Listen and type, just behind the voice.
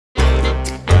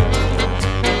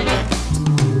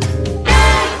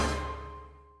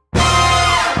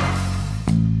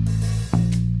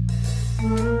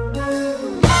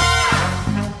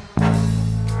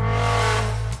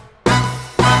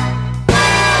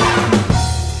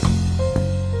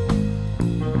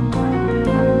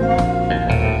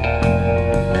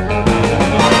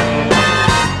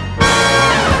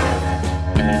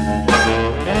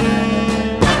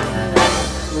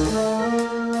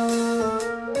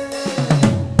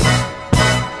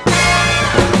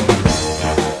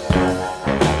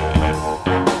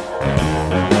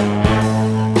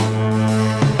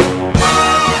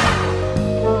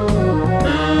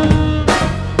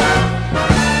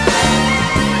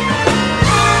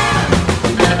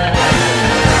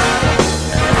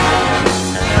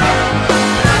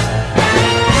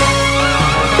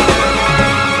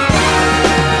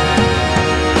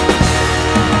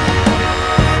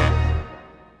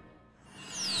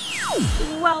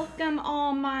Welcome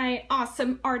all my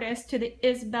awesome artists to the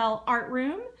Isbell Art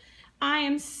Room. I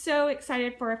am so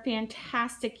excited for a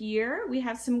fantastic year. We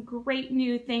have some great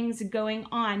new things going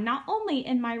on, not only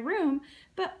in my room,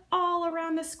 but all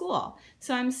around the school.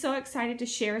 So I'm so excited to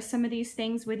share some of these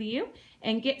things with you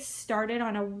and get started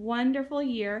on a wonderful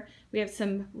year. We have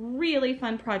some really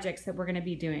fun projects that we're going to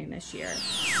be doing this year.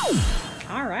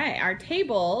 All right, our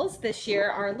tables this year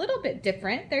are a little bit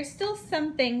different. There's still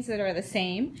some things that are the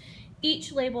same.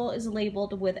 Each label is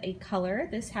labeled with a color.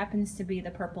 This happens to be the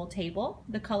purple table.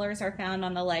 The colors are found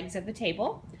on the legs of the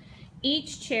table.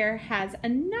 Each chair has a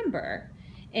number,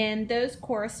 and those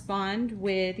correspond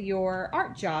with your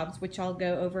art jobs, which I'll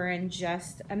go over in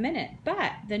just a minute.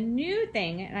 But the new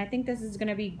thing, and I think this is going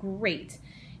to be great,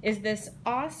 is this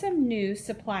awesome new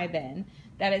supply bin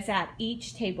that is at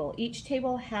each table. Each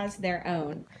table has their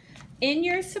own. In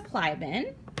your supply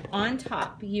bin, on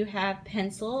top, you have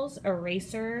pencils,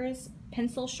 erasers,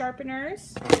 pencil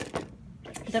sharpeners.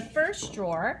 The first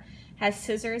drawer has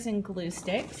scissors and glue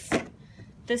sticks.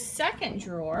 The second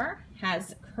drawer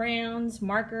has crayons,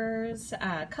 markers,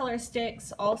 color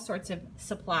sticks, all sorts of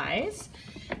supplies.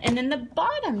 And then the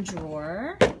bottom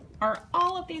drawer are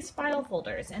all of these file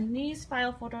folders, and these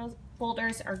file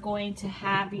folders are going to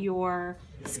have your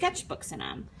sketchbooks in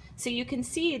them. So you can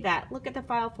see that, look at the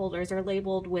file folders are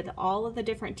labeled with all of the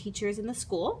different teachers in the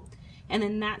school, and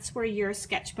then that's where your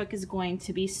sketchbook is going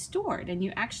to be stored, and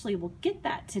you actually will get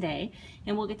that today,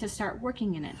 and we'll get to start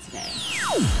working in it today.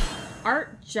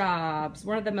 Art jobs,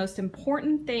 one of the most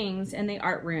important things in the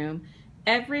art room.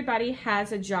 Everybody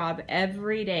has a job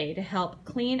every day to help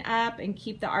clean up and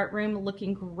keep the art room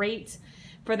looking great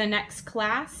for the next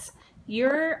class.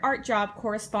 Your art job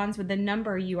corresponds with the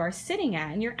number you are sitting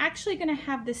at, and you're actually going to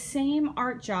have the same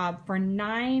art job for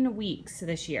 9 weeks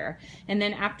this year, and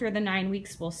then after the 9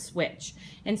 weeks we'll switch.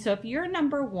 And so if you're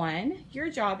number 1, your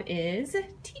job is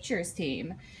teacher's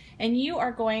team, and you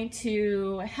are going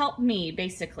to help me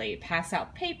basically pass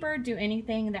out paper, do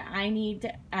anything that I need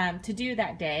to do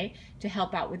that day to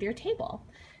help out with your table.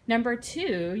 Number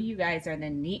 2, you guys are the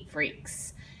neat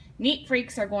freaks. Neat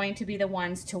freaks are going to be the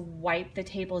ones to wipe the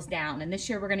tables down, and this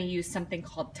year we're going to use something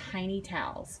called tiny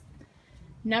towels.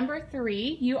 Number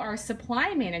 3, you are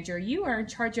supply manager. You are in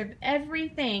charge of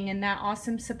everything in that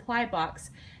awesome supply box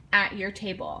at your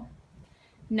table.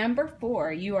 Number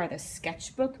 4, you are the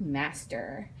sketchbook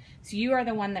master. So you are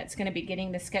the one that's going to be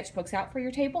getting the sketchbooks out for your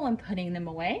table and putting them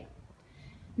away.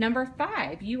 Number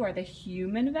 5, you are the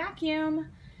human vacuum.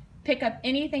 Pick up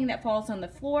anything that falls on the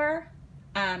floor.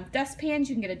 Dustpans,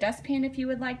 you can get a dustpan if you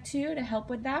would like to help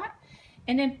with that.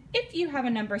 And then if you have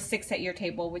a number 6 at your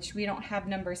table, which we don't have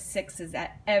number 6s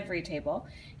at every table,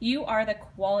 you are the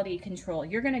quality control.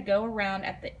 You're going to go around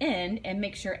at the end and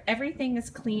make sure everything is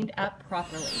cleaned up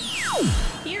properly.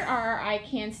 Here are our I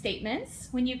can statements.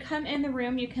 When you come in the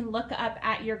room, you can look up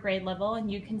at your grade level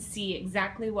and you can see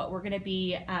exactly what we're going to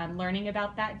be learning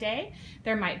about that day.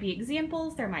 There might be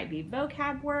examples, there might be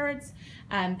vocab words.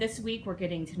 This week we're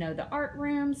getting to know the art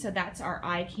room, so that's our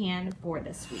I can for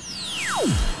this week.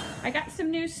 I got some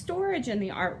new storage in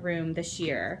the art room this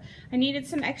year. I needed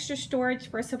some extra storage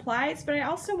for supplies, but I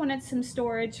also wanted some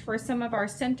storage for some of our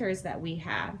centers that we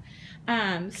have.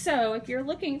 So if you're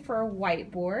looking for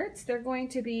whiteboards, they're going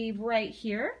to be right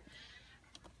here.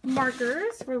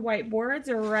 Markers for whiteboards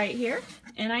are right here.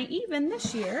 And I even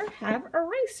this year have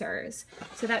erasers.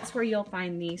 So that's where you'll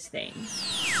find these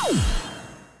things.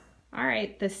 All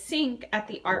right, the sink at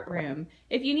the art room.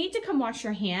 If you need to come wash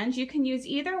your hands, you can use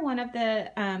either one of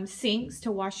the sinks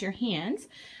to wash your hands.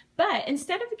 But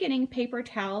instead of getting paper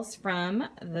towels from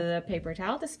the paper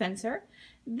towel dispenser,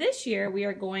 this year we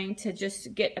are going to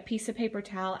just get a piece of paper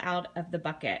towel out of the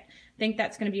bucket. I think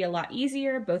that's going to be a lot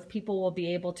easier. Both people will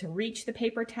be able to reach the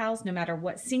paper towels no matter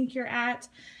what sink you're at.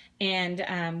 And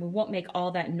we won't make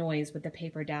all that noise with the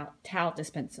paper towel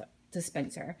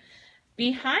dispenser.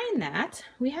 Behind that,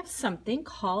 we have something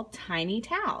called tiny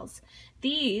towels.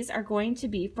 These are going to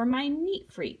be for my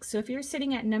neat freaks. So if you're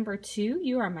sitting at number 2,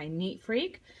 you are my neat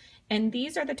freak. And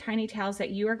these are the tiny towels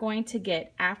that you are going to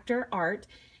get after art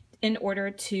in order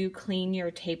to clean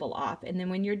your table off. And then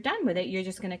when you're done with it, you're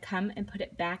just going to come and put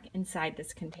it back inside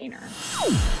this container.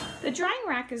 The drying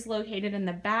rack is located in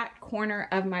the back corner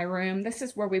of my room. This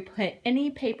is where we put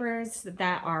any papers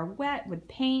that are wet with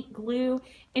paint, glue,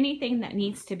 anything that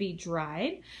needs to be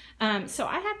dried. So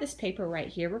I have this paper right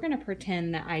here. We're going to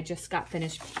pretend that I just got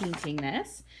finished painting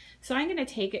this. So I'm going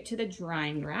to take it to the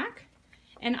drying rack,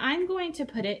 and I'm going to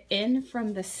put it in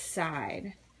from the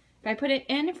side. If I put it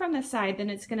in from the side,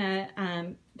 then it's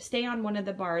gonna stay on one of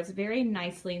the bars very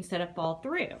nicely instead of fall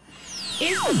through.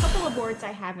 Here's a couple of boards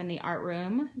I have in the art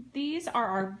room. These are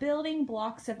our building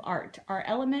blocks of art, our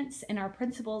elements and our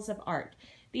principles of art.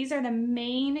 These are the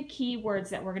main key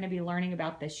words that we're going to be learning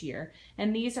about this year,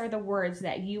 and these are the words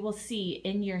that you will see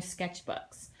in your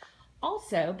sketchbooks.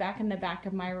 Also, back in the back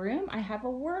of my room, I have a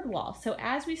word wall. So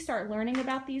as we start learning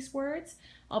about these words,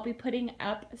 I'll be putting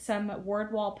up some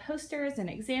word wall posters and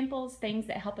examples, things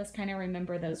that help us kind of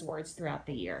remember those words throughout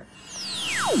the year.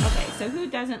 Okay, so who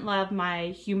doesn't love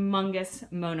my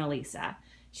humongous Mona Lisa?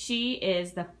 She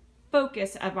is the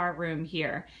focus of our room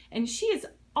here, and she is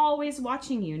always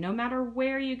watching you no matter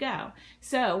where you go.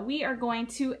 So we are going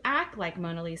to act like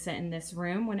Mona Lisa in this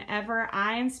room. Whenever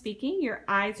I am speaking, your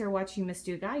eyes are watching Miss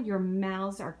Dugai, your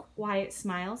mouths are quiet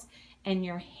smiles, and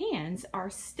your hands are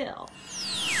still.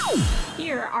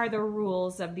 Here are the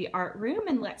rules of the art room,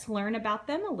 and let's learn about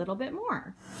them a little bit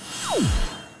more.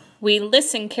 We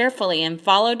listen carefully and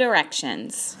follow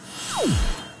directions.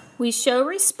 We show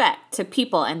respect to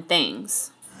people and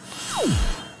things.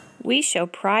 We show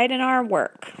pride in our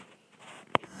work.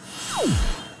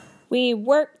 We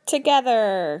work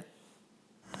together.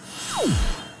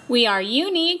 We are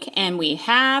unique and we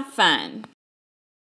have fun.